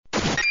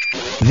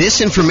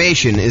This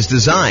information is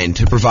designed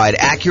to provide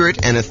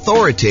accurate and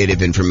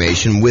authoritative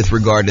information with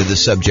regard to the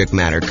subject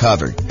matter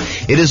covered.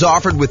 It is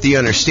offered with the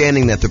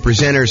understanding that the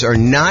presenters are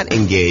not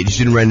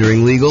engaged in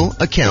rendering legal,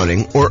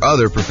 accounting, or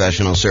other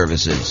professional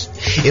services.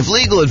 If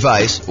legal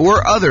advice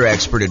or other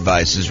expert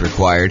advice is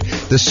required,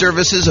 the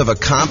services of a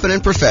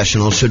competent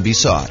professional should be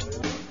sought.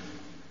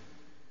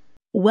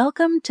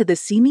 Welcome to the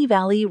Simi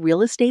Valley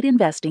Real Estate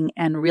Investing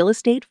and Real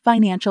Estate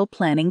Financial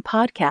Planning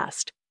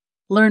Podcast.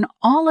 Learn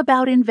all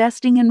about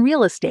investing in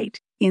real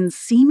estate in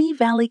Simi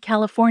Valley,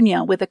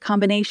 California, with a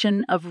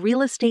combination of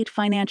real estate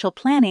financial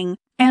planning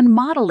and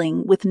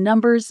modeling with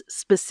numbers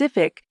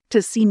specific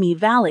to Simi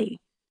Valley,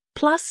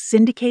 plus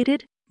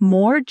syndicated,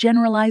 more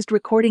generalized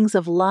recordings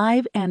of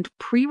live and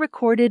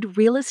pre-recorded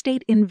real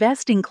estate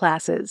investing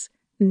classes,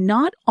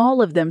 not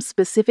all of them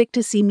specific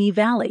to Simi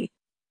Valley.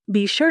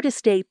 Be sure to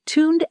stay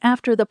tuned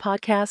after the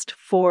podcast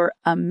for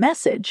a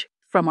message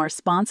from our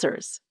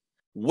sponsors.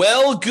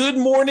 Well, good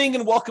morning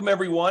and welcome,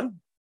 everyone.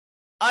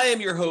 I am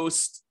your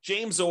host,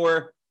 James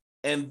Orr,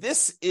 and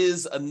this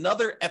is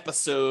another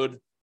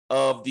episode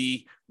of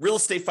the Real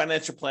Estate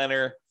Financial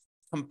Planner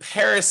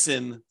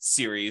comparison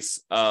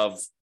series of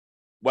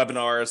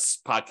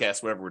webinars,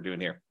 podcasts, whatever we're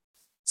doing here.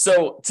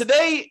 So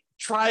today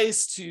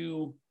tries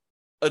to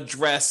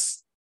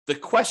address the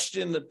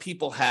question that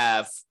people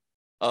have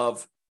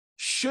of,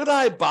 should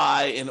I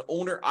buy an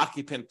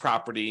owner-occupant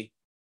property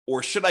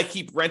or should I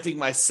keep renting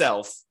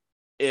myself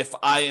if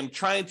I am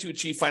trying to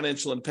achieve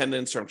financial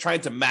independence or I'm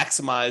trying to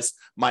maximize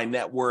my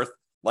net worth?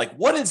 Like,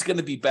 what is going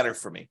to be better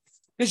for me?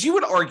 Because you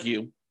would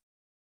argue,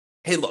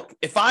 hey, look,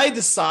 if I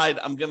decide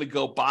I'm going to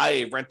go buy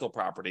a rental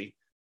property,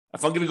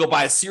 if I'm going to go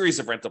buy a series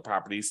of rental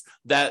properties,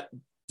 that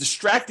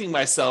distracting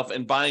myself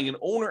and buying an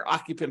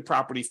owner-occupant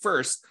property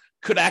first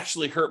could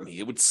actually hurt me.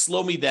 It would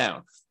slow me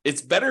down.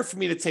 It's better for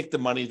me to take the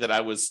money that I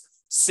was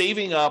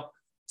saving up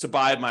to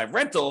buy my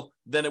rental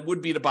than it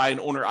would be to buy an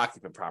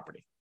owner-occupant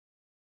property.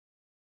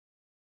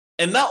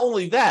 And not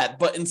only that,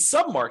 but in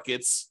some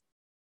markets,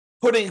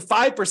 putting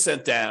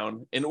 5%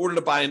 down in order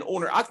to buy an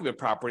owner-occupant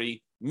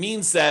property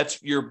means that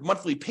your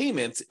monthly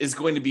payment is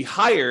going to be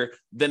higher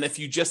than if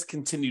you just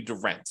continue to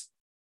rent,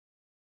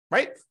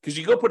 right? Because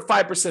you go put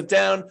 5%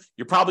 down,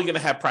 you're probably going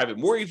to have private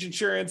mortgage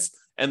insurance,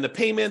 and the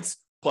payments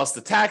plus the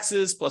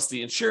taxes plus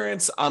the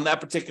insurance on that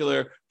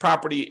particular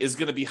property is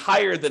going to be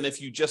higher than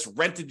if you just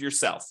rented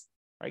yourself,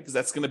 right? Because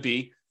that's going to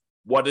be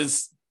what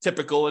is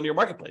typical in your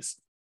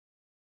marketplace.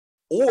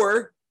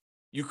 Or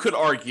you could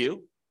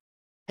argue,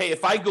 hey,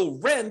 if I go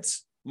rent,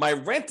 my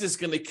rent is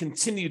going to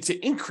continue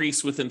to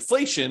increase with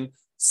inflation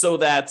so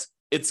that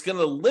it's going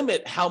to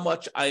limit how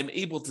much I'm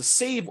able to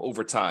save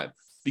over time.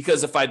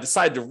 Because if I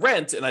decide to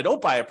rent and I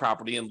don't buy a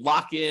property and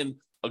lock in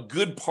a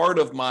good part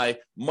of my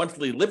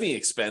monthly living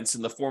expense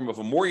in the form of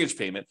a mortgage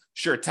payment,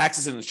 sure,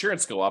 taxes and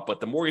insurance go up, but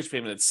the mortgage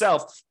payment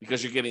itself,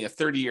 because you're getting a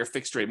 30-year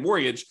fixed rate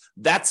mortgage,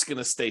 that's going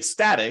to stay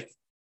static.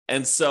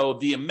 And so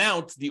the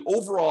amount, the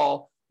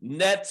overall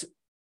net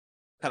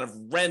kind of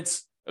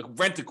rent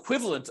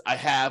equivalent I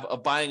have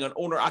of buying an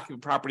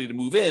owner-occupant property to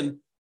move in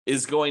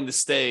is going to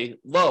stay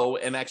low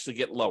and actually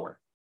get lower.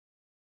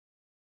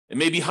 It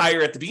may be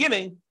higher at the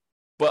beginning,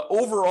 but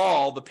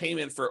overall, the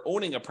payment for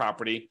owning a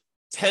property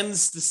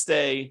tends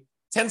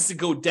to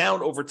go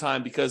down over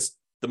time because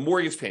the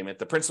mortgage payment,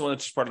 the principal and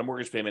interest part of the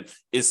mortgage payment,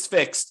 is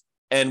fixed.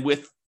 And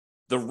with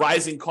the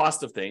rising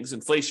cost of things,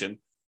 inflation,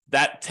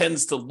 that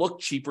tends to look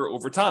cheaper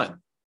over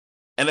time.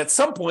 And at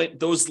some point,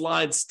 those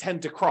lines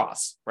tend to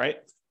cross, right?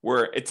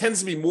 Where it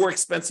tends to be more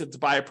expensive to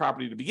buy a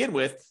property to begin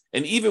with.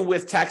 And even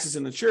with taxes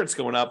and insurance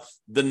going up,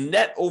 the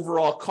net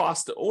overall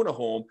cost to own a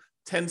home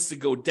tends to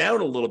go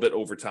down a little bit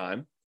over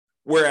time.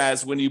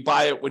 Whereas when you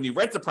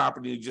rent the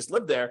property and you just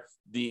live there,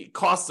 the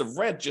cost of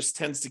rent just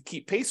tends to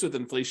keep pace with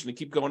inflation and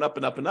keep going up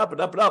and up and up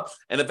and up and up.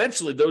 And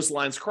eventually those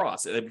lines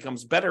cross and it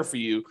becomes better for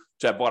you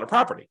to have bought a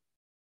property.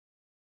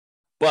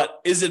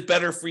 But is it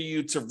better for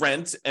you to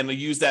rent and to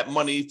use that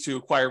money to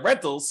acquire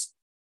rentals?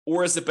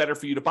 Or is it better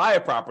for you to buy a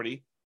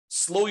property,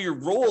 slow your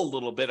roll a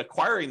little bit,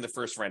 acquiring the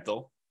first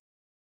rental,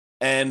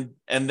 and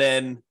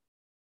then,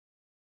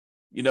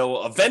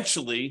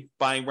 eventually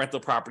buying rental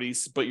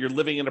properties, but you're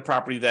living in a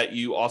property that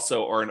you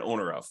also are an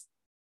owner of?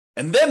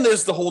 And then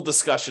there's the whole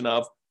discussion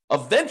of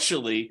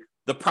eventually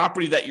the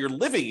property that you're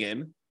living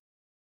in,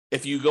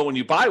 if you go and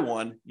you buy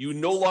one, you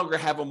no longer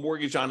have a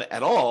mortgage on it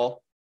at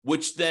all,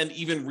 which then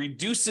even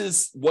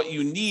reduces what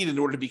you need in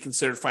order to be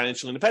considered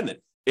financially independent.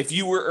 If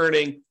you were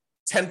earning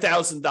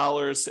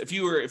 $10,000, if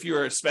you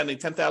were spending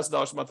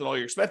 $10,000 a month on all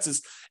your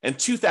expenses and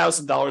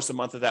 $2,000 a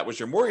month of that was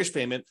your mortgage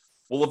payment,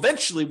 well,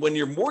 eventually when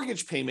your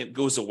mortgage payment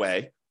goes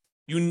away,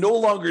 you no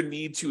longer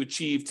need to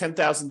achieve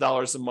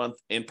 $10,000 a month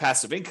in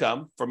passive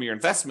income from your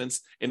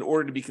investments in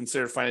order to be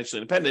considered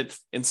financially independent.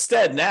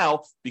 Instead,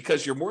 now,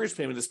 because your mortgage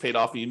payment is paid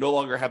off and you no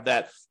longer have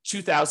that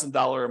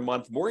 $2,000 a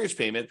month mortgage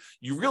payment,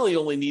 you really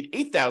only need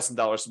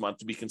 $8,000 a month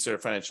to be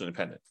considered financially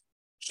independent.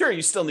 Sure,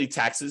 you still need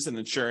taxes and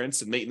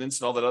insurance and maintenance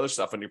and all that other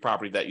stuff on your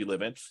property that you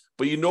live in,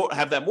 but you don't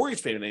have that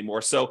mortgage payment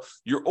anymore. So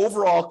your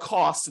overall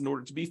cost in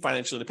order to be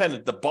financially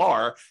independent, the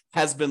bar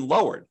has been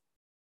lowered.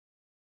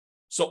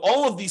 So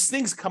all of these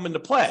things come into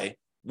play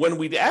when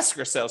we ask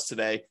ourselves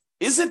today,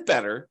 is it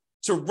better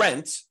to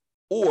rent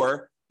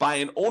or buy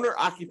an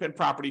owner-occupant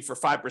property for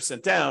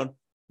 5% down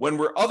when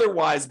we're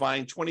otherwise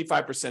buying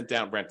 25%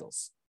 down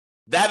rentals?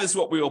 That is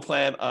what we will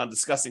plan on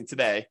discussing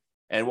today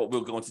and what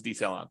we'll go into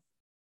detail on.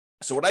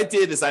 So what I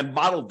did is I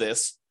modeled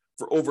this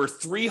for over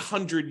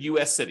 300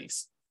 US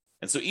cities.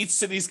 And so each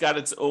city's got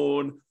its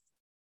own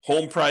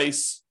home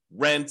price,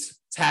 rent,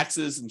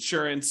 taxes,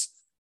 insurance.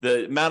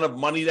 The amount of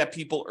money that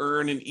people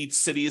earn in each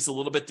city is a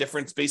little bit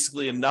different. It's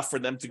basically enough for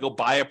them to go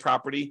buy a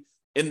property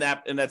in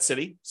that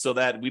city so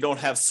that we don't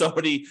have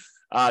somebody,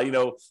 I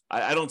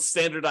don't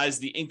standardize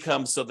the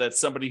income so that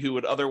somebody who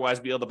would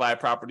otherwise be able to buy a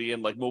property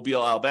in like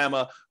Mobile,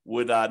 Alabama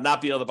would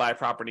not be able to buy a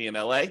property in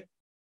LA.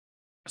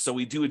 So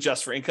we do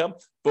adjust for income.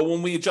 But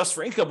when we adjust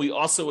for income, we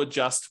also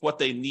adjust what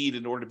they need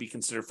in order to be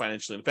considered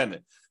financially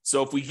independent.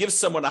 So if we give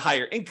someone a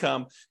higher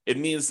income, it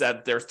means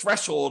that their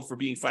threshold for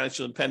being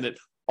financially independent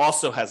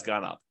also has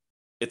gone up.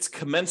 It's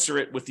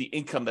commensurate with the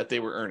income that they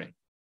were earning.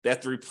 They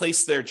have to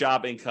replace their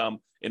job income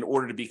in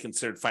order to be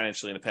considered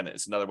financially independent.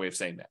 It's another way of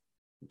saying that.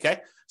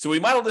 Okay. So we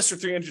modeled this for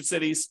 300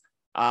 cities,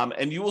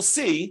 and you will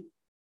see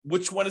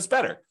which one is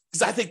better.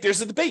 Because I think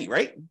there's a debate,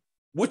 right?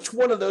 Which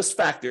one of those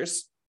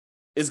factors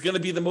is going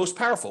to be the most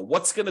powerful?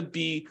 What's going to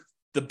be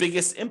the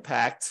biggest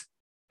impact?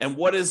 And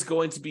what is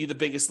going to be the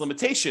biggest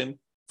limitation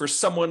for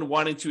someone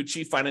wanting to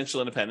achieve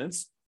financial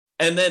independence?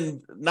 And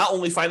then not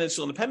only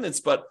financial independence,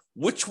 but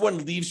which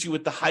one leaves you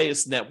with the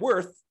highest net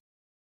worth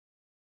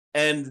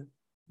and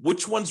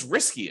which one's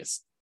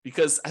riskiest?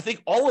 Because I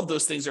think all of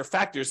those things are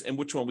factors in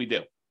which one we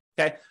do.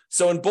 Okay.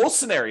 So in both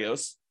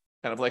scenarios,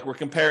 kind of like we're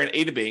comparing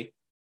A to B,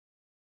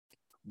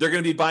 they're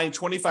going to be buying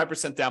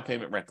 25% down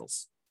payment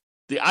rentals.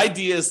 The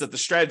idea is that the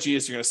strategy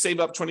is you're going to save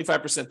up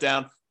 25%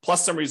 down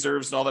plus some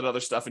reserves and all that other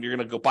stuff, and you're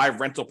going to go buy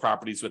rental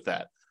properties with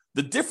that.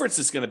 The difference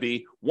is going to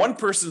be one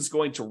person's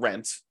going to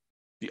rent.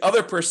 The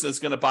other person is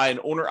going to buy an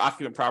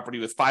owner-occupant property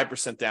with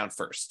 5% down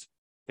first.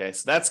 Okay,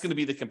 so that's going to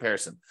be the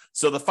comparison.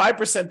 So the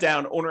 5%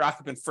 down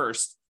owner-occupant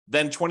first,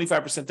 then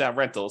 25% down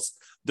rentals,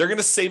 they're going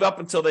to save up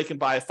until they can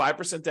buy a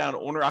 5% down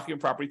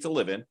owner-occupant property to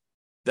live in.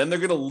 Then they're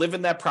going to live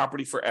in that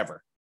property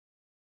forever.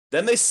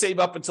 Then they save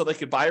up until they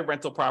could buy a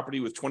rental property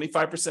with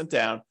 25%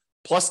 down,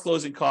 plus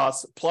closing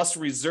costs, plus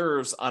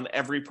reserves on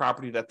every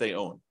property that they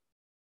own,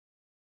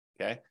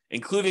 okay,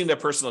 including their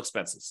personal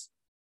expenses.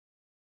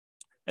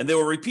 And they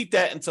will repeat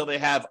that until they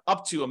have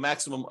up to a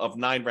maximum of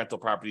 9 rental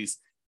properties,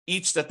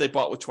 each that they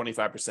bought with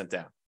 25%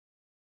 down.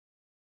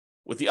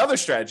 With the other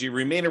strategy,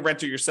 remain a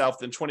renter yourself,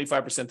 then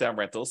 25% down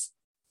rentals,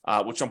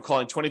 which I'm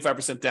calling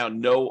 25%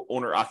 down, no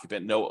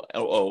owner-occupant, no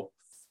OO.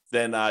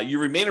 Then you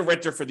remain a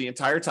renter for the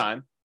entire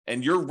time,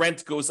 and your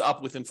rent goes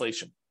up with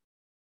inflation,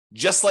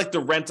 just like the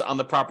rent on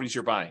the properties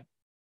you're buying.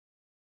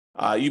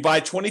 You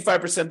buy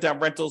 25% down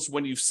rentals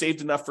when you've saved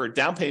enough for a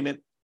down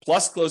payment,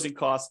 plus closing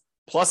costs,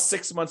 plus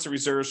 6 months of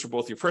reserves for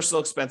both your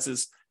personal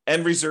expenses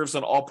and reserves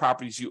on all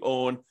properties you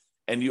own.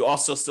 And you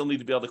also still need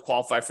to be able to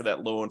qualify for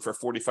that loan for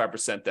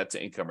 45% debt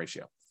to income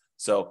ratio.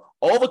 So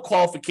all the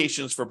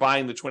qualifications for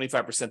buying the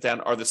 25%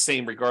 down are the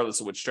same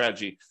regardless of which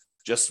strategy.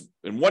 Just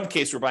in one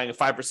case, we're buying a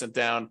 5%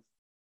 down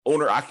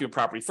owner-occupant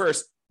property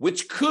first,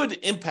 which could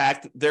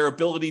impact their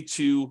ability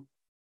to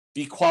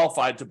be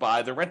qualified to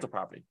buy the rental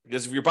property.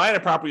 Because if you're buying a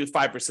property with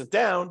 5%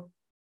 down,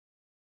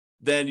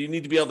 then you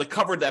need to be able to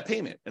cover that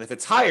payment. And if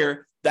it's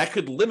higher, that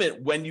could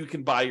limit when you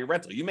can buy your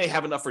rental. You may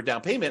have enough for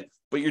down payment,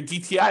 but your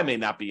DTI may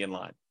not be in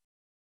line.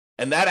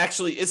 And that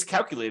actually is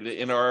calculated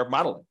in our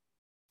modeling.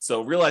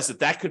 So realize that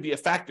that could be a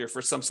factor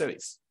for some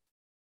cities.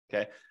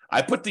 Okay.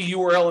 I put the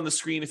URL on the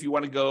screen if you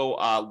want to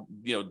go,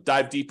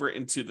 dive deeper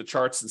into the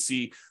charts and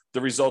see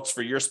the results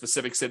for your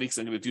specific city, because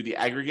I'm going to do the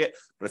aggregate.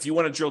 But if you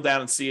want to drill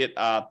down and see it,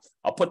 I'll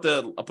put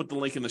the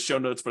link in the show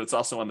notes, but it's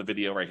also on the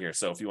video right here.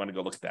 So if you want to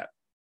go look at that.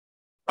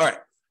 All right.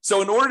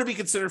 So in order to be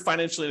considered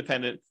financially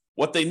independent,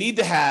 what they need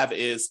to have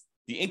is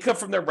the income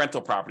from their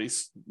rental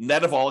properties,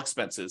 net of all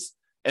expenses,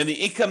 and the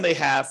income they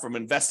have from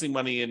investing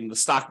money in the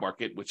stock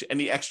market, which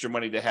any extra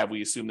money they have,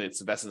 we assume that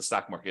it's invested in the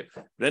stock market.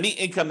 But any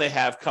income they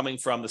have coming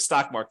from the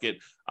stock market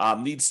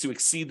needs to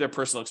exceed their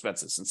personal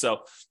expenses. And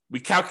so we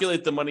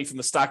calculate the money from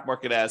the stock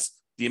market as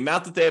the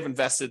amount that they have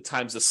invested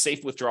times the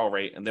safe withdrawal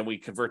rate, and then we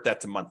convert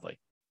that to monthly.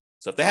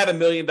 So if they have $1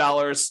 million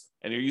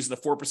and you're using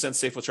the 4%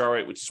 safe withdrawal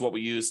rate, which is what we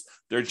use,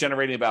 they're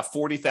generating about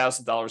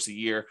 $40,000 a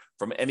year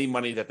from any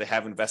money that they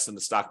have invested in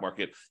the stock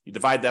market. You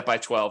divide that by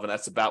 12, and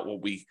that's about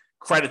what we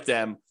credit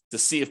them to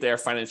see if they are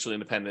financially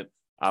independent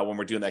when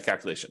we're doing that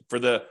calculation. For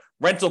the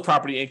rental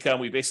property income,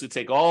 we basically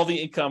take all the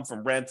income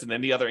from rent and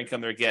any other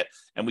income they get,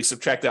 and we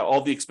subtract out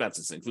all the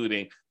expenses,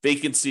 including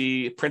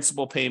vacancy,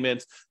 principal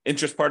payment,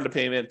 interest part of the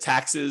payment,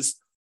 taxes,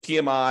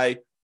 PMI,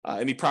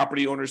 any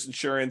property owner's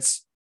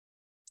insurance,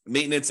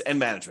 maintenance, and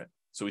management.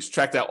 So we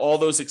subtract out all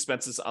those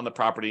expenses on the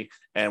property,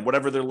 and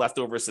whatever they're left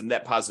over is a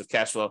net positive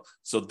cash flow.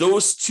 So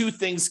those two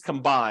things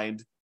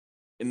combined,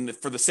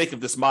 for the sake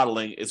of this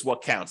modeling, is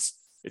what counts.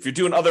 If you're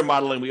doing other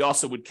modeling, we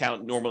also would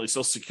count normally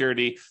Social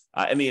Security,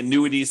 any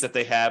annuities that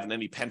they have, and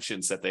any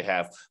pensions that they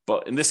have.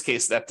 But in this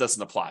case, that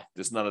doesn't apply.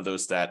 There's none of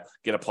those that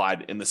get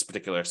applied in this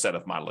particular set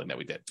of modeling that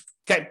we did.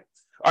 Okay.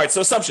 All right.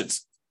 So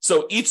assumptions.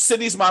 So each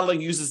city's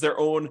modeling uses their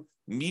own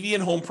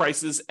median home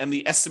prices and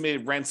the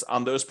estimated rents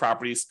on those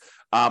properties.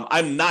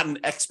 I'm not an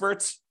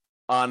expert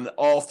on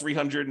all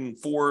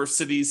 304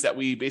 cities that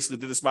we basically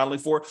did this modeling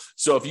for.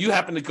 So if you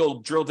happen to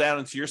go drill down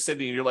into your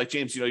city and you're like,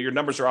 James, your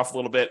numbers are off a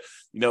little bit,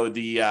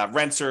 the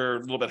rents are a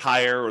little bit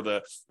higher, or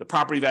the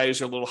property values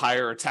are a little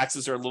higher, or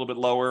taxes are a little bit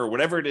lower, or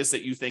whatever it is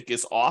that you think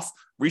is off,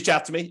 reach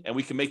out to me and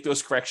we can make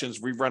those corrections,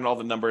 rerun all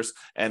the numbers,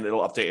 and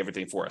it'll update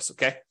everything for us.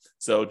 Okay.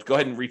 So go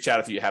ahead and reach out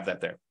if you have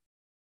that there.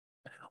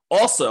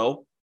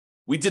 Also,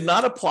 we did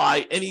not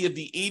apply any of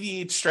the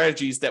 88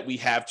 strategies that we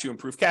have to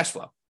improve cash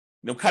flow.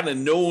 Kind of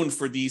known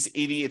for these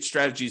 88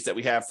 strategies that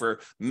we have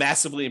for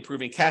massively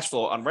improving cash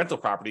flow on rental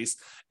properties.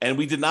 And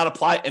we did not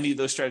apply any of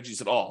those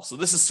strategies at all. So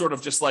this is sort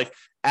of just like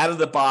out of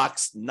the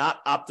box,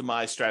 not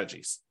optimized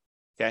strategies.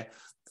 Okay.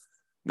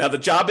 Now, the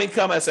job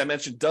income, as I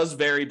mentioned, does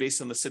vary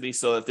based on the city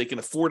so that they can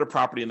afford a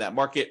property in that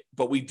market.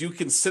 But we do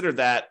consider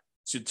that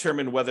to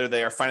determine whether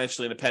they are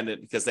financially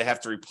independent, because they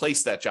have to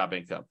replace that job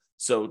income.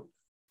 So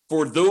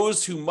for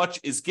those who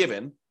much is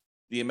given,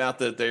 the amount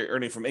that they're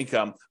earning from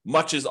income,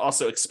 much is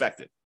also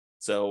expected.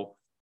 So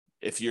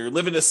if you're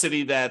living in a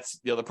city that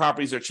the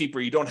properties are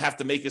cheaper, you don't have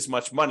to make as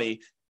much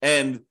money,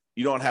 and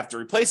you don't have to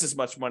replace as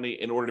much money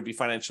in order to be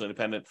financially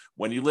independent.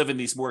 When you live in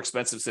these more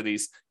expensive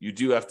cities, you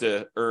do have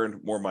to earn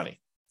more money.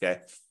 Okay.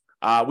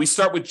 We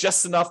start with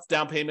just enough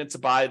down payment to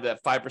buy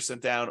that 5%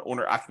 down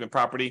owner-occupant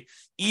property.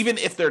 Even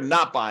if they're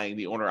not buying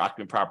the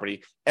owner-occupant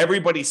property,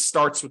 everybody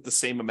starts with the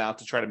same amount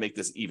to try to make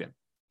this even.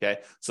 Okay,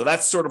 so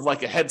that's sort of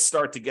like a head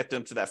start to get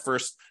them to that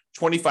first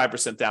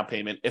 25% down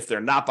payment if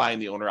they're not buying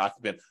the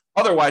owner-occupant.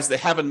 Otherwise, they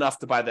have enough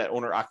to buy that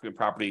owner-occupant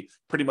property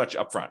pretty much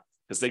upfront,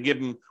 because we give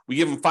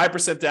them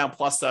 5% down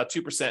plus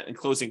 2% in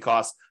closing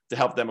costs to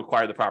help them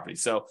acquire the property.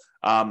 So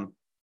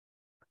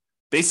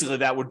basically,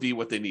 that would be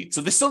what they need.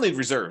 So they still need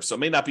reserves. So it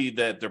may not be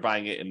that they're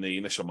buying it in the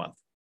initial month.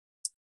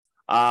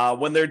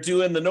 When they're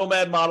doing the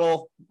nomad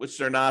model, which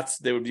they're not,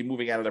 they would be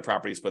moving out of their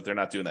properties, but they're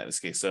not doing that in this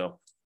case. So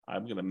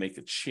I'm going to make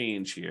a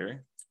change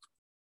here.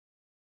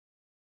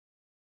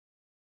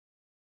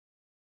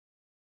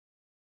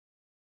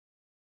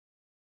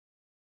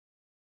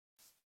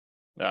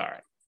 All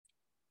right.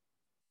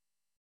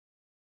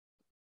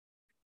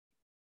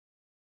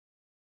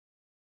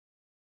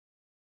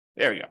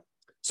 There we go.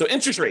 So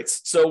interest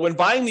rates. So when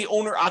buying the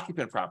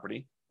owner-occupant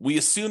property, we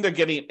assume they're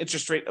getting an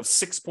interest rate of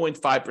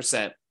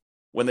 6.5%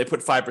 when they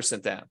put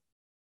 5% down.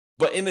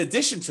 But in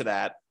addition to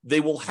that, they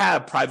will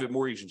have private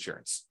mortgage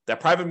insurance. That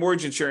private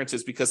mortgage insurance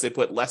is because they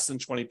put less than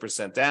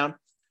 20% down,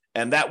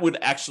 and that would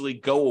actually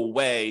go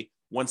away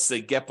once they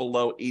get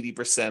below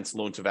 80%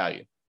 loan to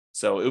value.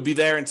 So it would be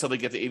there until they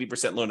get to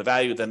 80% loan to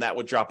value, then that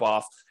would drop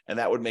off, and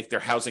that would make their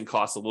housing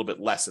costs a little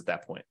bit less at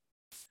that point.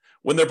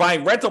 When they're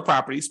buying rental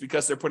properties,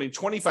 because they're putting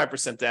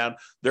 25% down,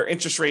 their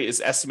interest rate is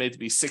estimated to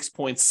be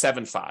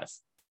 6.75.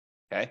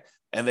 Okay.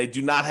 And they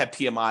do not have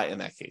PMI in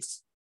that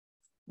case.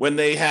 When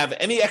they have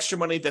any extra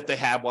money that they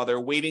have while they're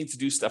waiting to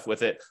do stuff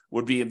with it,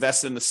 would be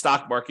invested in the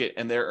stock market,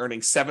 and they're earning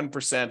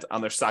 7%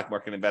 on their stock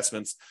market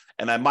investments.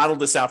 And I modeled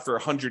this out for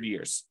 100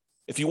 years.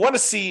 If you want to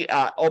see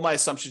all my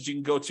assumptions, you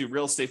can go to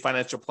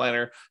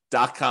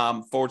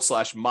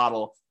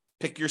realestatefinancialplanner.com/model,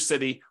 pick your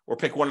city or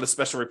pick one of the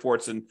special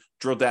reports and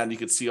drill down. You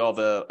can see all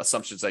the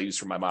assumptions I use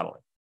for my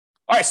modeling.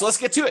 All right, so let's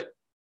get to it.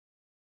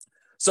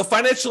 So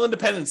financial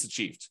independence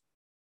achieved.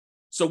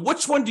 So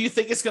which one do you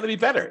think is going to be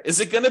better? Is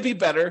it going to be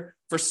better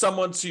for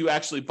someone to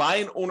actually buy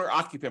an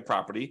owner-occupant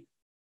property,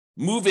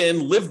 move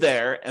in, live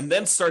there, and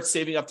then start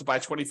saving up to buy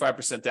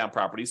 25% down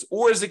properties?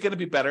 Or is it going to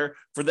be better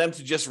for them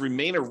to just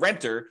remain a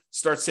renter,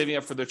 start saving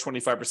up for their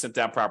 25%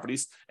 down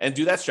properties, and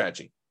do that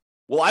strategy?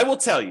 Well, I will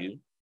tell you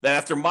that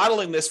after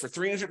modeling this for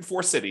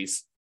 304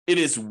 cities, it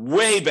is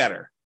way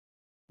better,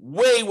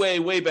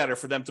 way better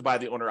for them to buy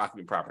the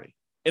owner-occupant property.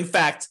 In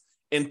fact,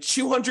 in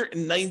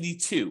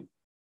 292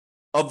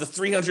 of the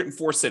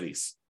 304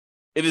 cities,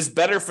 it is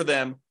better for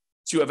them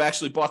to have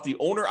actually bought the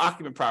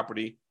owner-occupant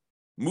property,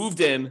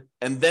 moved in,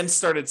 and then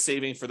started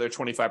saving for their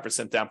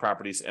 25% down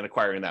properties and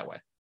acquiring that way.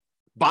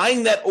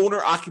 Buying that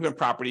owner-occupant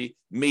property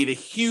made a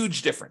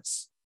huge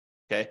difference.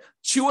 Okay,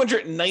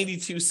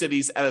 292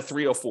 cities out of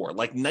 304,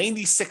 like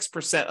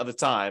 96% of the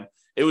time,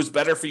 it was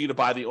better for you to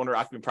buy the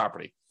owner-occupant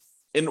property.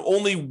 In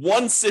only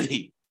one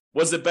city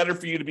was it better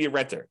for you to be a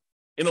renter.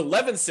 In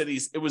 11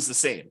 cities, it was the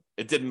same.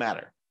 It didn't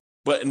matter.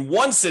 But in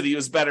one city, it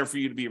was better for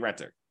you to be a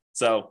renter.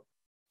 So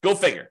go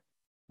figure.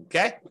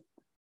 Okay.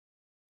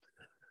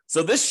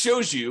 So this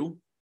shows you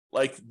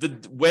like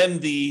when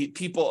the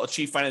people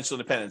achieve financial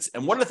independence.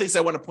 And one of the things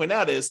I want to point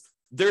out is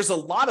there's a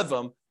lot of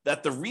them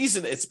that the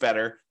reason it's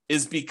better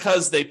is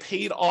because they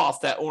paid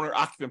off that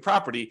owner-occupant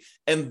property,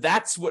 and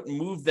that's what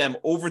moved them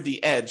over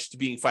the edge to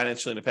being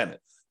financially independent.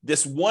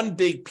 This one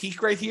big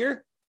peak right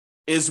here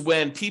is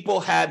when people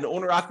had an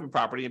owner-occupant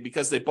property, and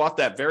because they bought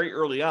that very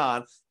early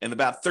on, and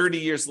about 30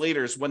 years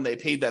later is when they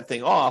paid that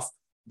thing off,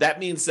 that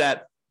means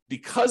that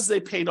because they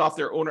paid off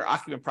their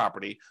owner-occupant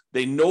property,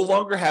 they no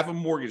longer have a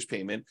mortgage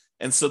payment,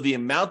 and so the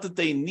amount that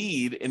they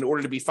need in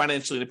order to be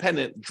financially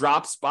independent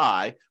drops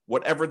by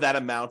whatever that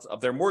amount of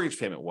their mortgage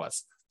payment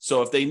was.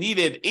 So if they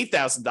needed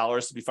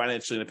 $8,000 to be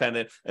financially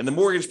independent and the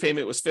mortgage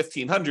payment was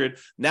 $1,500,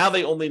 now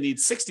they only need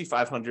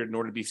 $6,500 in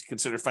order to be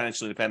considered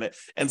financially independent.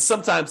 And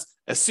sometimes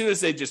as soon as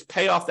they just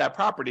pay off that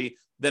property,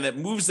 then it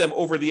moves them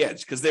over the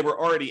edge because they were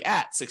already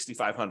at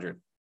 $6,500.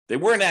 They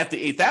weren't at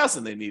the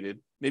 $8,000 they needed.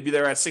 Maybe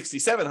they're at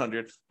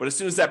 $6,700, but as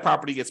soon as that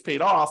property gets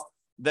paid off,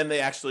 then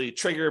they actually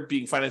trigger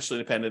being financially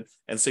independent.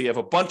 And so you have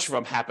a bunch of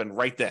them happen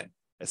right then,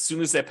 as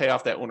soon as they pay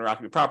off that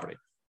owner-occupant property.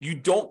 You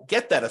don't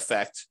get that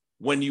effect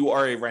when you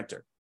are a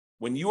renter.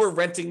 When you are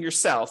renting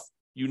yourself,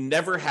 you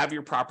never have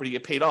your property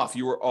get paid off.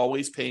 You are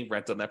always paying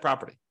rent on that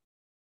property.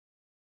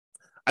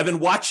 I've been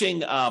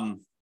watching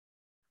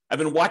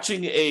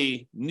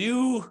a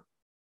new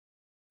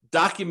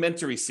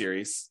documentary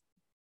series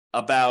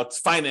about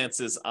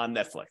finances on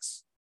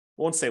Netflix.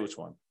 I won't say which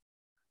one,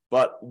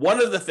 but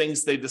one of the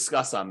things they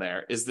discuss on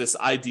there is this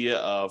idea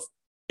of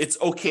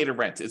it's okay to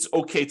rent. It's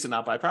okay to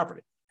not buy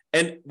property.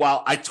 And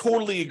while I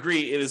totally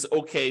agree, it is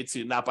okay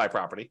to not buy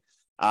property,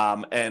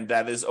 and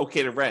that is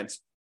okay to rent,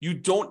 you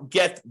don't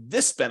get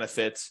this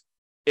benefit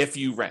if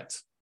you rent.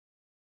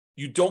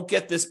 You don't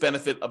get this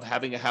benefit of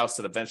having a house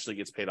that eventually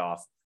gets paid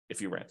off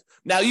if you rent.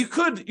 Now, you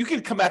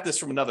could come at this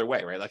from another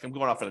way, right? Like I'm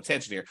going off on a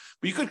tangent here,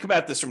 but you could come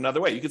at this from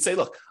another way. You could say,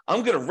 look,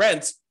 I'm going to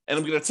rent and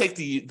I'm going to take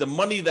the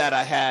money that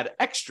I had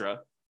extra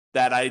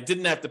that I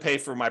didn't have to pay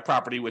for my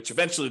property, which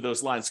eventually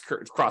those lines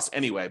cross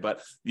anyway.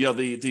 But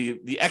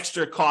the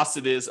extra cost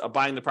it is of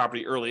buying the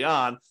property early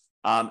on,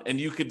 and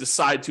you could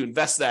decide to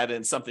invest that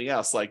in something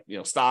else like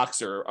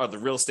stocks or the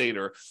real estate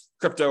or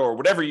crypto or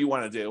whatever you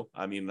want to do.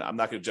 I mean, I'm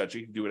not going to judge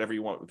you. You can do whatever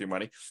you want with your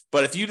money.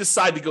 But if you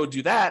decide to go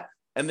do that,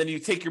 and then you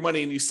take your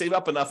money and you save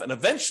up enough, and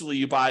eventually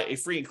you buy a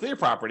free and clear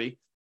property,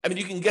 I mean,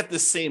 you can get the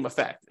same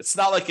effect. It's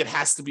not like it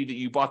has to be that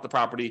you bought the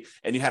property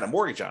and you had a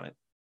mortgage on it.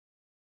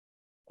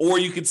 Or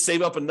you could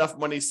save up enough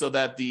money so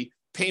that the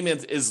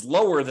payment is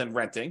lower than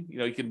renting.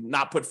 You can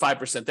not put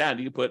 5% down.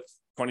 You can put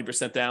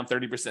 20% down,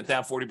 30%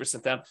 down,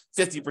 40% down,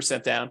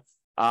 50% down,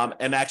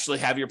 and actually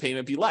have your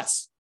payment be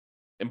less.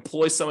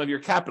 Employ some of your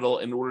capital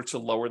in order to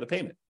lower the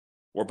payment,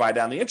 or buy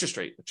down the interest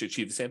rate to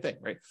achieve the same thing,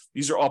 right?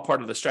 These are all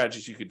part of the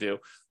strategies you could do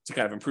to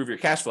kind of improve your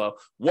cash flow.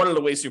 One of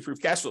the ways to improve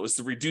cash flow is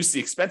to reduce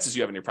the expenses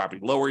you have in your property,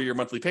 lower your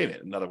monthly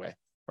payment, another way,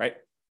 right?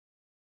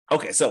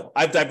 Okay, so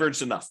I've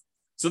diverged enough.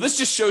 So this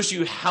just shows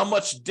you how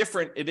much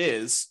different it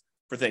is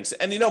for things.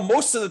 And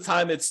most of the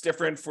time it's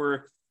different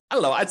for, I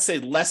don't know, I'd say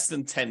less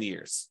than 10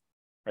 years,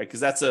 right?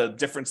 Because that's a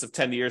difference of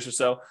 10 years or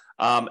so.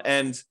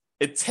 And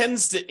it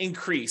tends to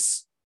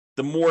increase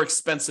the more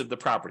expensive the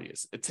property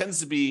is. It tends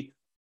to be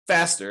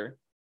faster,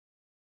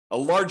 a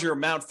larger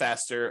amount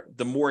faster,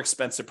 the more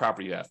expensive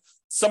property you have.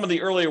 Some of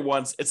the earlier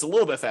ones, it's a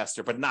little bit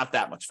faster, but not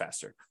that much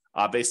faster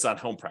based on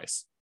home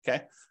price,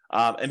 okay?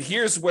 And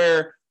here's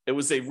where it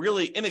was a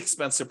really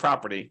inexpensive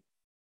property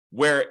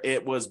where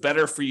it was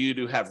better for you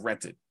to have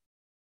rented.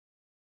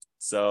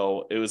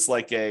 So it was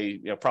like a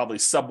probably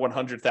sub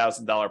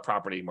 $100,000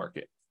 property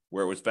market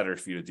where it was better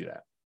for you to do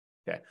that.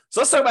 Okay, so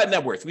let's talk about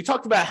net worth. We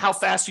talked about how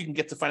fast you can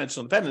get to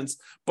financial independence,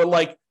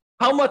 but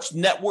how much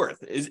net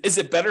worth? Is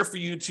it better for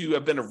you to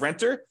have been a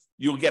renter?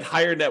 You'll get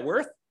higher net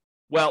worth?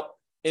 Well,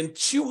 in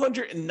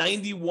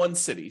 291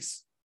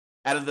 cities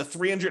out of the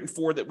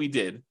 304 that we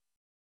did,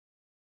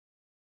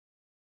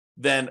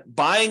 then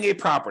buying a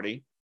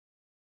property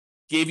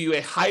gave you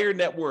a higher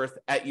net worth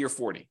at year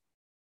 40.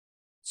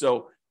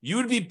 So you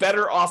would be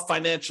better off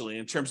financially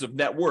in terms of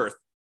net worth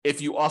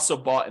if you also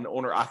bought an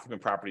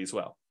owner-occupant property as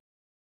well.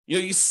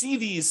 You see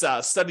these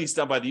studies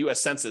done by the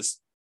U.S. Census,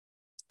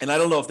 and I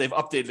don't know if they've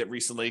updated it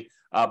recently,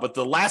 but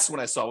the last one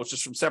I saw, which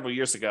is from several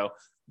years ago,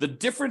 the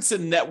difference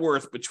in net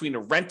worth between a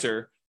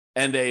renter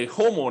and a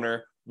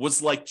homeowner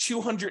was like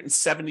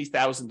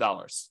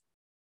 $270,000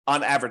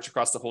 on average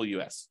across the whole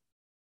U.S.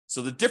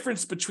 So the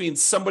difference between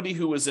somebody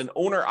who was an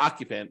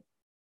owner-occupant,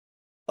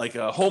 like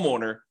a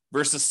homeowner,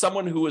 versus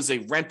someone who was a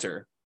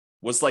renter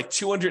was like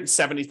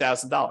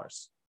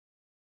 $270,000.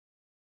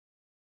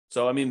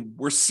 So, I mean,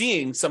 we're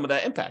seeing some of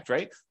that impact,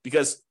 right?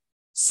 Because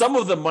some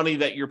of the money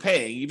that you're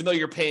paying, even though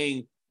you're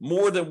paying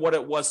more than what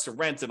it was to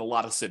rent in a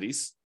lot of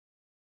cities,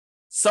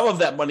 some of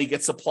that money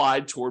gets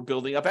applied toward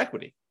building up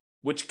equity,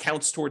 which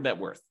counts toward net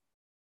worth,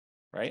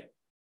 right?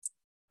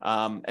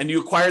 And you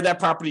acquired that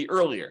property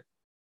earlier.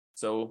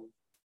 So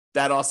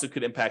that also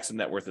could impact some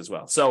net worth as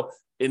well. So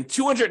in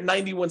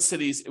 291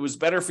 cities, it was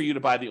better for you to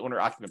buy the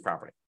owner-occupant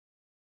property.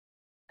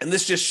 And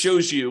this just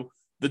shows you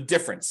the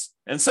difference.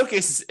 And in some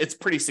cases, it's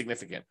pretty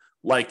significant,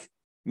 like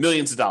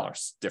millions of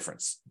dollars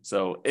difference.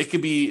 So it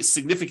could be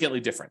significantly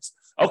different.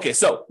 Okay,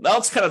 so now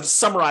let's kind of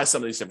summarize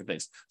some of these different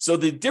things. So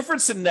the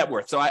difference in net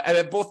worth. So I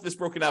have both this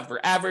broken out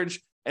for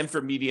average and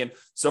for median.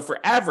 So for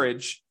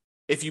average,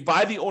 if you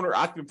buy the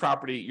owner-occupant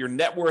property, your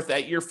net worth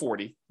at year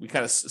 40, we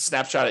kind of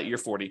snapshot at year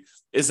 40,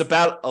 is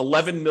about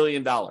 $11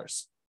 million.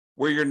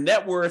 Where your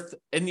net worth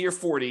in year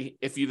 40,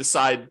 if you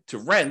decide to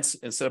rent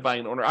instead of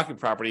buying an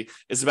owner-occupant property,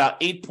 is about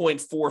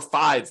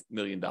 $8.45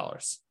 million.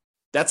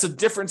 That's a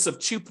difference of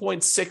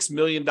 $2.6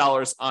 million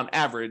on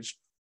average,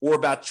 or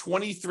about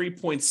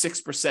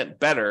 23.6%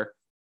 better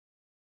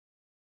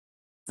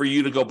for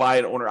you to go buy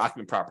an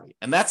owner-occupant property.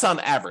 And that's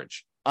on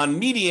average. On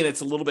median,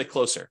 it's a little bit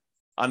closer.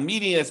 On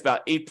median, it's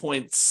about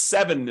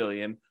 8.7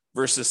 million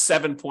versus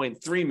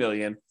 7.3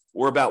 million,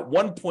 or about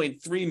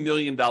 $1.3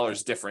 million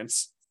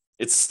difference.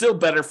 It's still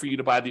better for you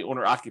to buy the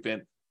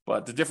owner-occupant,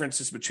 but the difference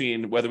is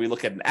between whether we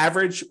look at an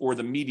average or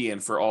the median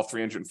for all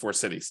 304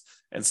 cities.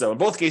 And so in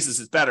both cases,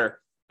 it's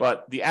better,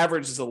 but the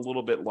average is a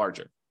little bit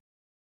larger.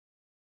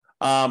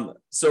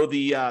 So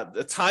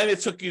the time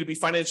it took you to be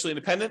financially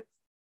independent,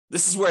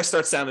 this is where I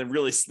start sounding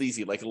really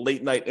sleazy, like a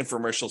late night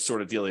infomercial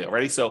sort of dealio.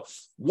 Ready? So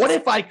what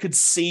if I could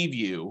save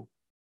you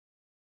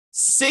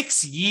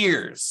 6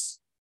 years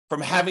from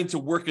having to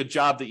work a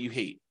job that you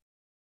hate?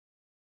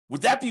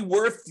 Would that be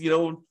worth,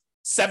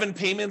 7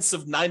 payments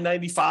of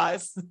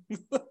 $995?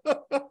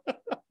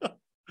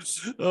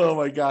 Oh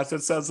my gosh,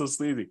 that sounds so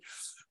sleazy.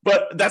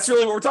 But that's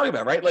really what we're talking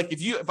about, right? Like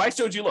if I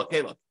showed you, look,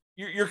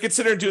 you're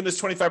considering doing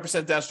this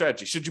 25% down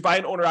strategy. Should you buy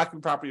an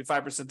owner-occupant property at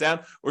 5%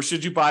 down, or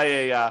should you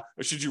or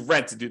should you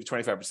rent to do the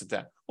 25%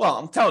 down? Well,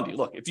 I'm telling you,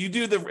 look, if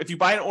you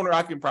buy an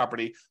owner-occupant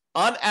property,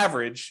 on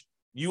average,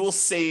 you will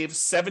save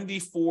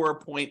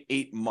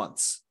 74.8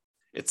 months.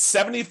 It's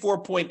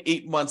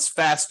 74.8 months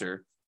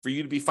faster for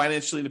you to be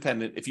financially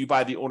independent if you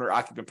buy the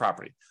owner-occupant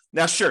property.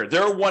 Now, sure,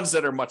 there are ones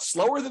that are much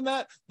slower than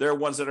that. There are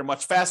ones that are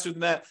much faster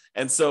than that.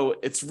 And so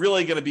it's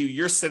really going to be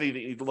your city that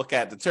you need to look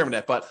at and determine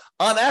that. But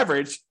on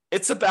average,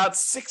 it's about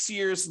 6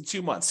 years and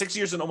 2 months, 6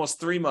 years and almost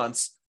 3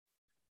 months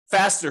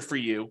faster for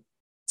you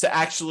to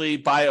actually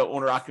buy an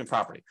owner-occupant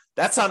property.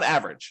 That's on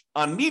average.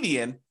 On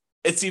median,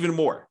 it's even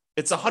more.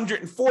 It's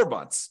 104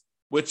 months.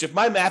 Which, if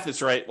my math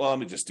is right, well, let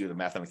me just do the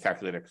math on the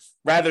calculator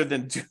rather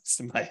than do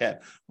this in my head.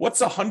 What's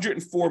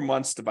 104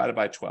 months divided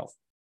by 12?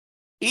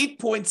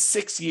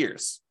 8.6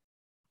 years.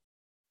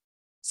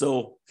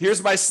 So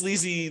here's my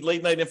sleazy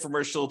late night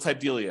infomercial type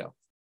dealio.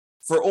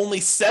 For only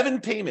 7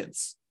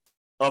 payments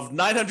of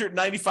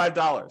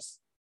 $995,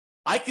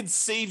 I could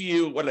save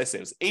you, what did I say?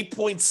 It was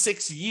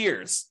 8.6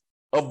 years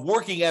of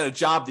working at a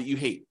job that you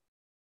hate,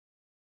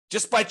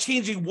 just by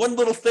changing one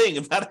little thing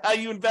about how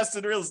you invest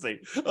in real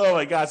estate. Oh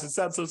my gosh, it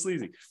sounds so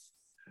sleazy.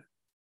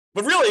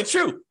 But really, it's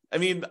true. I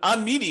mean,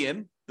 on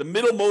median, the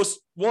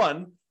middlemost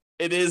one,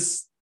 it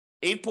is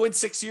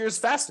 8.6 years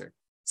faster.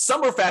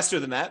 Some are faster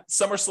than that.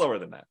 Some are slower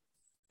than that.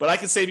 But I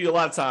can save you a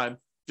lot of time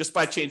just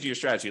by changing your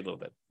strategy a little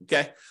bit,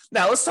 okay?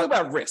 Now, let's talk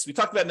about risk. We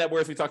talked about net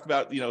worth. We talked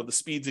about, the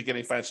speeds of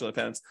getting financial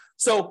independence.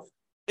 So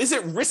is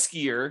it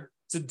riskier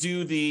to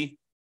do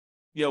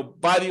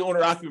buy the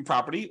owner-occupant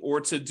property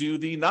or to do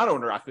the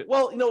non-owner-occupant?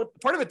 Well,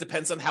 part of it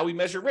depends on how we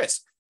measure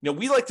risk.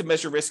 We like to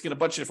measure risk in a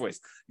bunch of different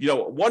ways.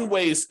 One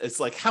way is it's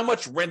like how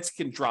much rent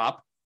can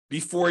drop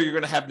before you're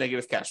going to have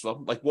negative cash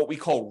flow, like what we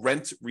call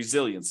rent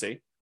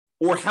resiliency,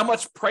 or how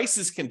much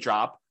prices can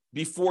drop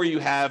before you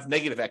have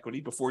negative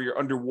equity, before you're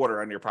underwater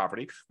on your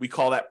property. We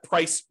call that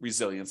price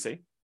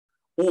resiliency.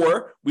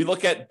 Or we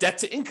look at debt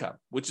to income,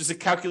 which is a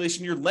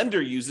calculation your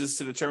lender uses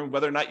to determine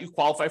whether or not you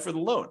qualify for the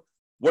loan.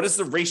 What is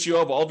the ratio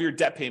of all of your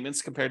debt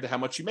payments compared to how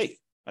much you make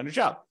on your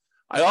job?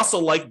 I also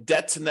like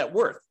debt to net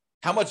worth,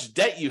 how much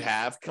debt you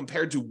have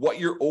compared to what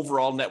your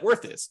overall net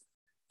worth is.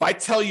 If I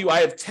tell you I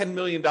have $10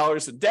 million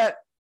in debt,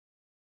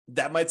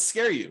 that might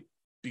scare you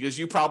because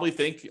you probably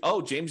think,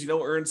 oh, James,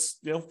 earns,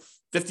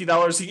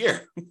 $50 a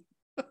year.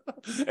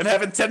 And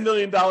having $10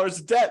 million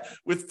in debt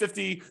with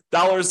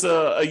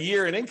 $50 a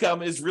year in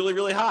income is really,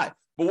 really high.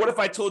 But what if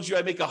I told you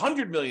I make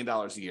 $100 million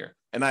a year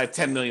and I have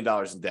 $10 million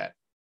in debt?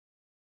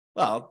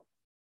 Well,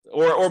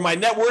 or my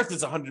net worth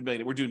is $100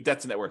 million. We're doing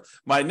debt to net worth.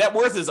 My net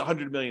worth is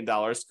 $100 million,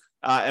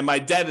 and my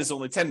debt is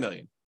only $10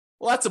 million.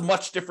 Well, that's a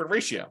much different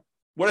ratio.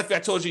 What if I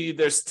told you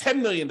there's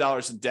 $10 million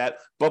in debt,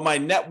 but my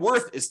net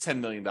worth is $10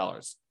 million?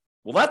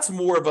 Well, that's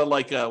more of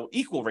a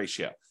equal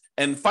ratio.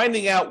 And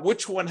finding out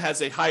which one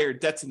has a higher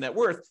debt to net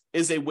worth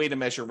is a way to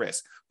measure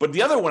risk. But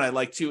the other one I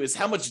like too is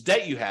how much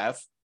debt you have,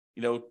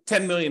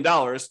 $10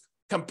 million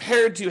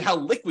compared to how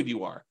liquid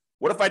you are.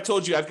 What if I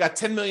told you I've got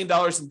 $10 million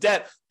in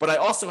debt, but I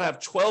also have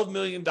 $12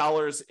 million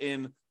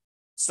in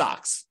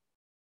stocks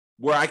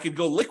where I could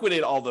go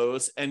liquidate all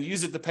those and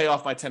use it to pay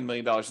off my $10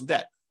 million in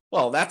debt?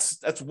 Well,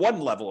 that's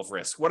one level of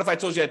risk. What if I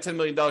told you I had $10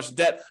 million in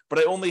debt, but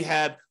I only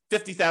had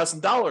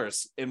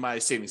 $50,000 in my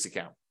savings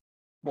account?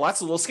 Well,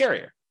 that's a little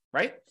scarier,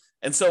 right?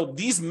 And so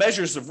these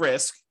measures of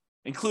risk,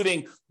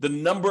 including the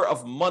number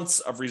of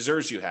months of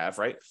reserves you have,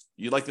 right?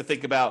 You like to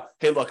think about,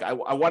 hey, look, I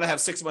want to have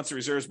 6 months of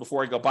reserves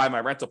before I go buy my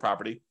rental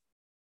property.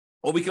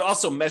 Well, we can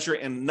also measure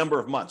it in number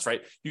of months,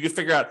 right? You can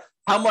figure out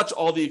how much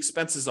all the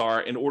expenses are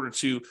in order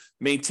to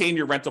maintain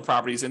your rental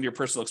properties and your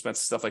personal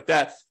expenses, stuff like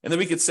that. And then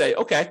we could say,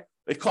 okay,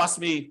 it cost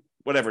me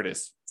whatever it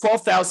is,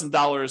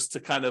 $12,000 to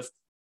kind of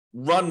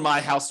run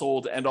my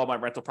household and all my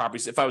rental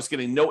properties if I was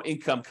getting no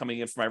income coming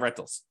in from my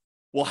rentals.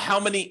 Well, how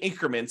many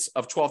increments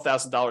of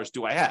 $12,000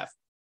 do I have?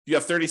 If you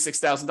have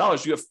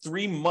 $36,000, you have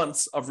 3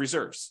 months of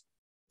reserves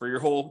for your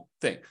whole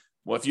thing.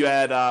 Well, if you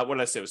had, what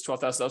did I say? It was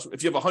 $12,000.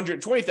 If you have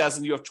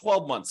 $120,000, you have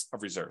 12 months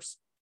of reserves.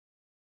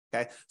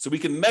 Okay. So we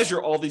can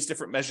measure all these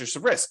different measures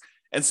of risk.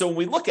 And so when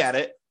we look at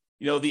it,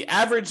 the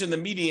average and the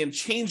median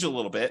change a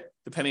little bit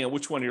depending on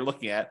which one you're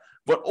looking at.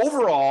 But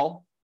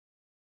overall,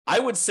 I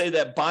would say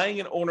that buying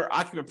an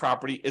owner-occupant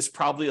property is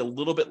probably a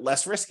little bit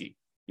less risky.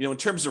 In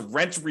terms of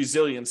rent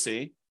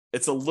resiliency,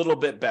 it's a little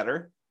bit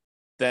better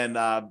than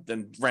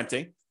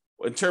renting.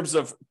 In terms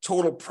of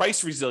total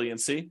price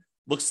resiliency,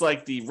 looks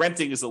like the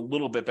renting is a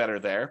little bit better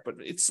there, but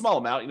it's a small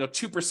amount,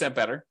 2%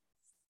 better.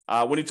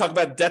 When you talk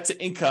about debt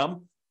to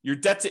income, your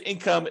debt to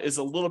income is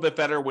a little bit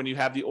better when you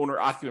have the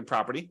owner-occupant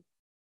property.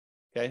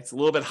 Okay, it's a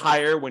little bit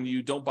higher when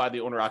you don't buy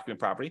the owner-occupant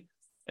property.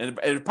 And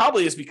it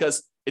probably is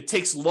because it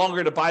takes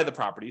longer to buy the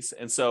properties.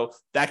 And so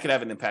that could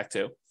have an impact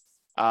too.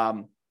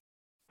 And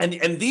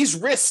these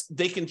risks,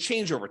 they can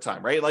change over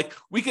time, right? Like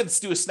we could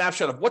do a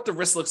snapshot of what the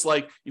risk looks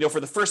like, for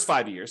the first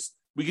 5 years.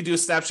 We could do a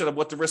snapshot of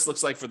what the risk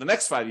looks like for the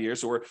next 5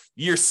 years or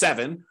year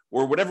 7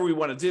 or whatever we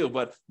want to do.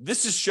 But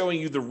this is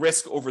showing you the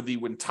risk over the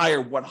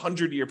entire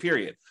 100-year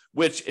period,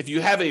 which if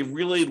you have a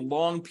really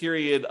long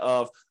period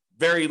of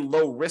very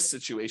low risk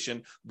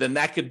situation, then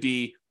that could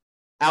be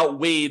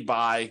outweighed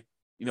by,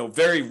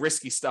 very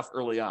risky stuff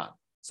early on.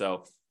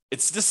 So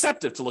it's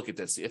deceptive to look at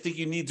this. I think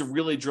you need to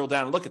really drill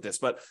down and look at this,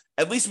 but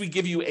at least we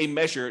give you a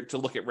measure to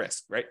look at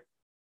risk, right?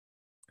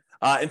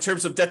 In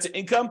terms of debt to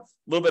income, a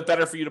little bit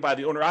better for you to buy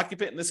the owner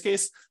occupant in this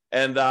case.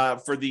 And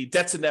for the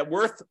debt to net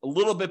worth, a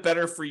little bit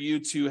better for you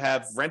to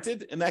have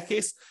rented in that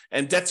case.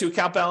 And debt to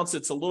account balance,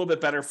 it's a little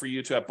bit better for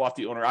you to have bought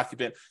the owner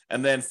occupant.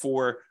 And then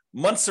for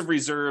months of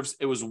reserves,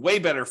 it was way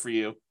better for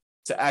you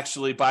to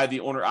actually buy the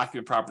owner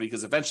occupant property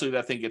because eventually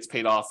that thing gets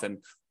paid off and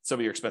some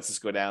of your expenses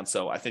go down.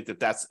 So I think that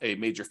that's a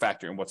major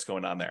factor in what's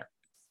going on there.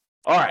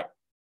 All right.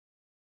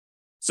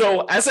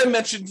 So as I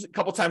mentioned a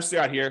couple times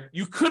throughout here,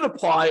 you could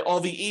apply all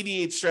the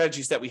 88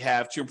 strategies that we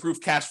have to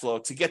improve cash flow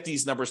to get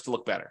these numbers to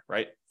look better,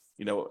 right?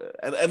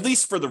 At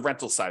least for the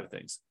rental side of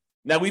things.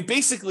 Now, we've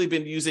basically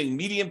been using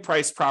median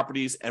price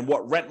properties and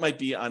what rent might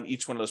be on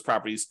each one of those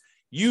properties.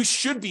 You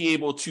should be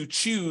able to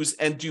choose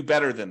and do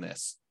better than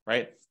this,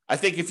 right? I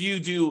think if you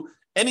do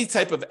any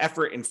type of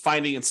effort in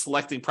finding and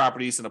selecting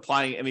properties and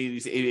applying any of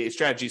these 88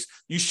 strategies,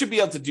 you should be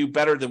able to do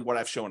better than what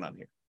I've shown on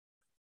here.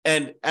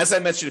 And as I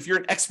mentioned, if you're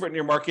an expert in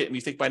your market and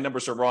you think my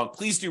numbers are wrong,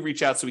 please do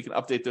reach out so we can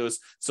update those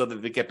so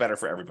that they get better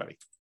for everybody.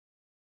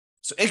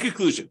 So in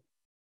conclusion,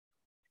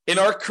 in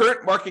our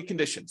current market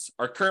conditions,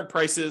 our current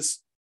prices,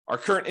 our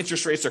current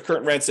interest rates, our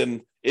current rents,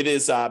 and it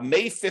is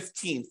May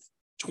 15th,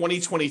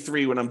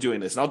 2023 when I'm doing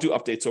this, and I'll do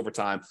updates over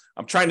time.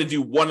 I'm trying to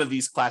do one of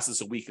these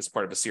classes a week as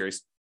part of a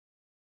series.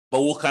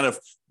 But we'll kind of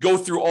go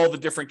through all the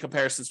different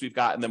comparisons we've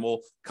got, and then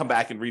we'll come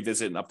back and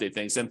revisit and update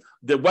things. And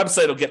the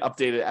website will get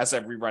updated as I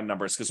rerun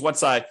numbers, because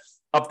once I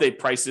update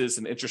prices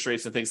and interest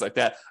rates and things like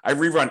that, I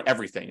rerun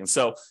everything. And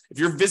so if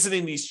you're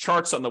visiting these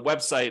charts on the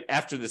website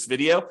after this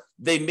video,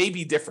 they may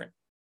be different.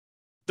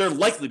 They're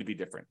likely to be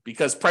different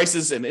because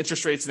prices and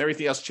interest rates and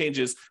everything else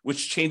changes,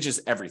 which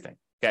changes everything.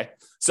 Okay.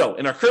 So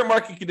in our current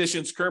market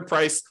conditions, current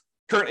price,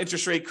 current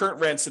interest rate, current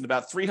rents in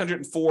about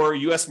 304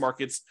 US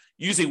markets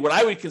using what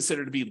I would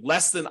consider to be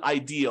less than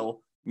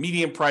ideal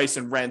median price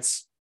and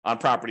rents on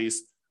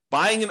properties,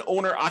 buying an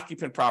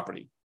owner-occupant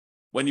property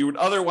when you would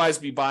otherwise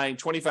be buying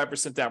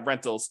 25% down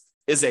rentals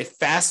is a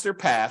faster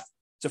path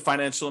to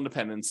financial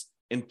independence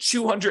in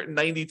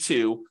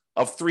 292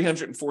 of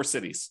 304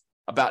 cities,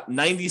 about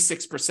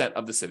 96%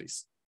 of the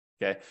cities.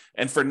 Okay.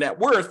 And for net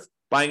worth,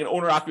 buying an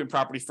owner-occupant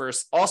property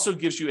first also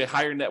gives you a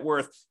higher net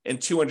worth in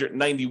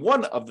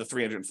 291 of the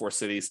 304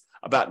 cities,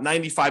 about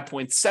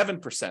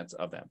 95.7%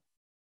 of them.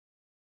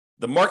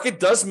 The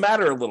market does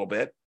matter a little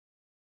bit,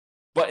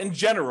 but in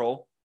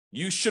general,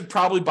 you should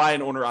probably buy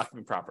an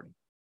owner-occupant property.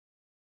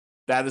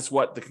 That is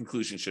what the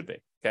conclusion should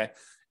be, okay?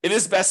 It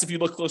is best if you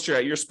look closer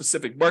at your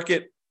specific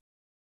market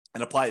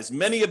and apply as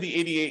many of the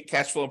 88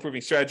 cash flow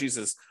improving strategies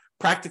as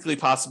practically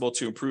possible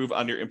to improve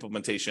on your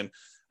implementation.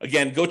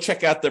 Again, go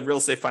check out the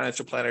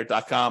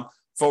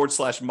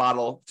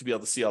realestateFinancialPlanner.com/model to be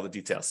able to see all the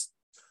details.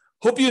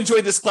 Hope you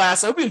enjoyed this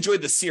class. I hope you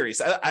enjoyed this series.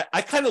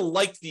 I kind of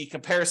like the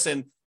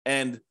comparison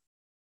and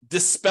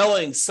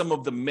dispelling some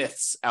of the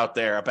myths out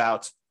there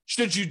about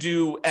should you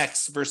do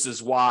X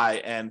versus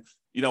Y and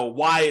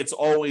why it's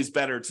always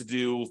better to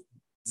do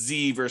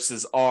Z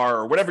versus R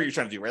or whatever you're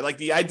trying to do, right? Like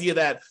the idea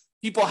that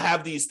people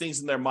have these things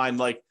in their mind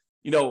like,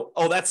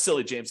 oh, that's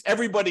silly, James.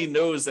 Everybody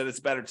knows that it's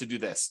better to do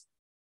this.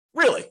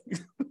 Really?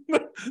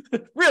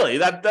 Really?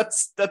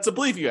 That's a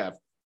belief you have.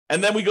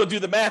 And then we go do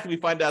the math and we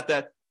find out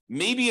that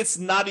maybe it's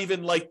not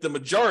even like the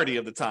majority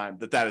of the time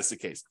that is the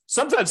case.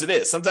 Sometimes it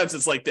is. Sometimes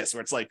it's like this,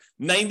 where it's like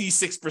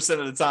 96%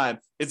 of the time,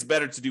 it's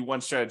better to do one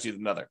strategy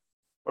than another.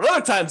 But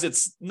other times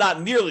it's not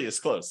nearly as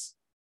close.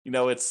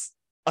 It's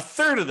a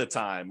third of the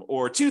time,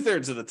 or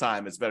 2/3 of the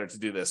time it's better to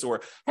do this,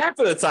 or half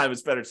of the time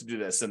it's better to do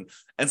this.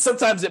 And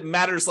sometimes it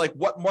matters like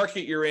what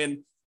market you're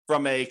in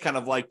from a kind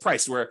of like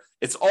price, where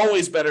it's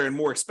always better in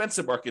more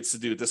expensive markets to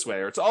do it this way,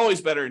 or it's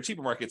always better in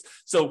cheaper markets.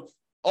 So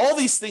all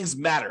these things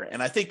matter.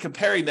 And I think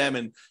comparing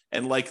them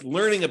and like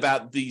learning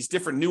about these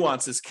different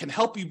nuances can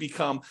help you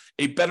become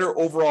a better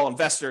overall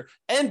investor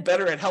and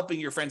better at helping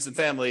your friends and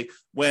family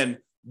when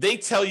they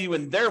tell you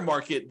in their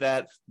market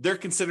that they're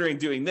considering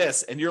doing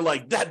this. And you're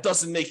like, that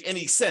doesn't make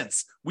any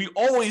sense. We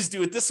always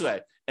do it this way.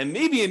 And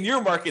maybe in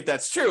your market,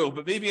 that's true,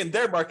 but maybe in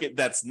their market,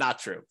 that's not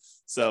true.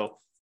 So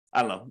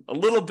I don't know, a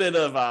little bit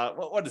of,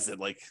 what is it?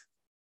 Like,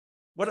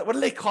 what do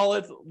they call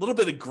it? A little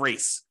bit of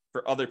grace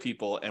for other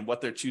people and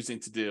what they're choosing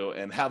to do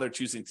and how they're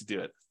choosing to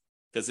do it.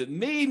 Because it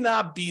may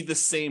not be the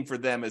same for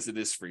them as it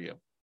is for you.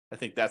 I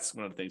think that's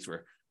one of the things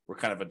we're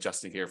kind of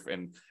adjusting here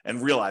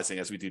and realizing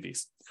as we do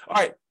these. All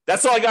right,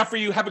 that's all I got for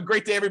you. Have a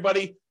great day,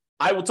 everybody.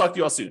 I will talk to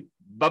you all soon.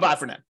 Bye-bye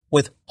for now.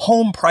 With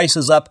home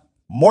prices up,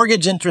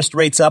 mortgage interest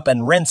rates up,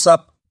 and rents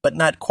up, but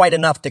not quite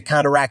enough to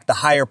counteract the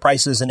higher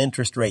prices and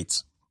interest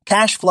rates,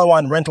 cash flow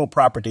on rental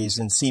properties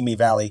in Simi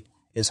Valley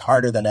is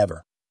harder than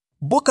ever.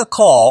 Book a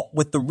call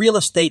with the Real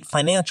Estate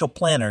Financial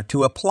Planner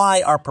to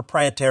apply our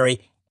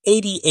proprietary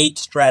 88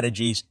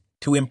 strategies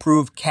to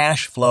improve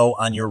cash flow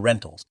on your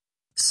rentals.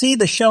 See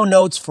the show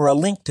notes for a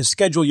link to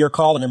schedule your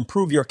call and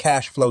improve your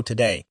cash flow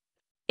today.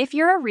 If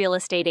you're a real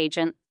estate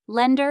agent,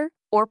 lender,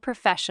 or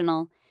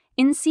professional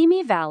in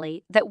Simi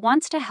Valley that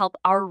wants to help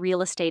our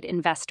real estate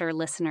investor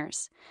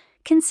listeners,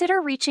 consider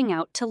reaching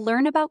out to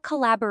learn about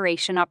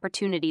collaboration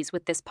opportunities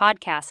with this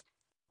podcast.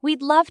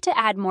 We'd love to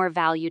add more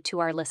value to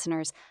our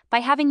listeners by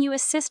having you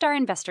assist our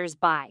investors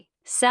buy,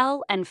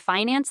 sell, and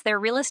finance their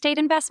real estate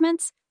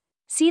investments.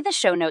 See the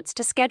show notes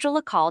to schedule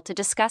a call to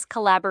discuss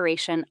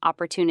collaboration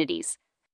opportunities.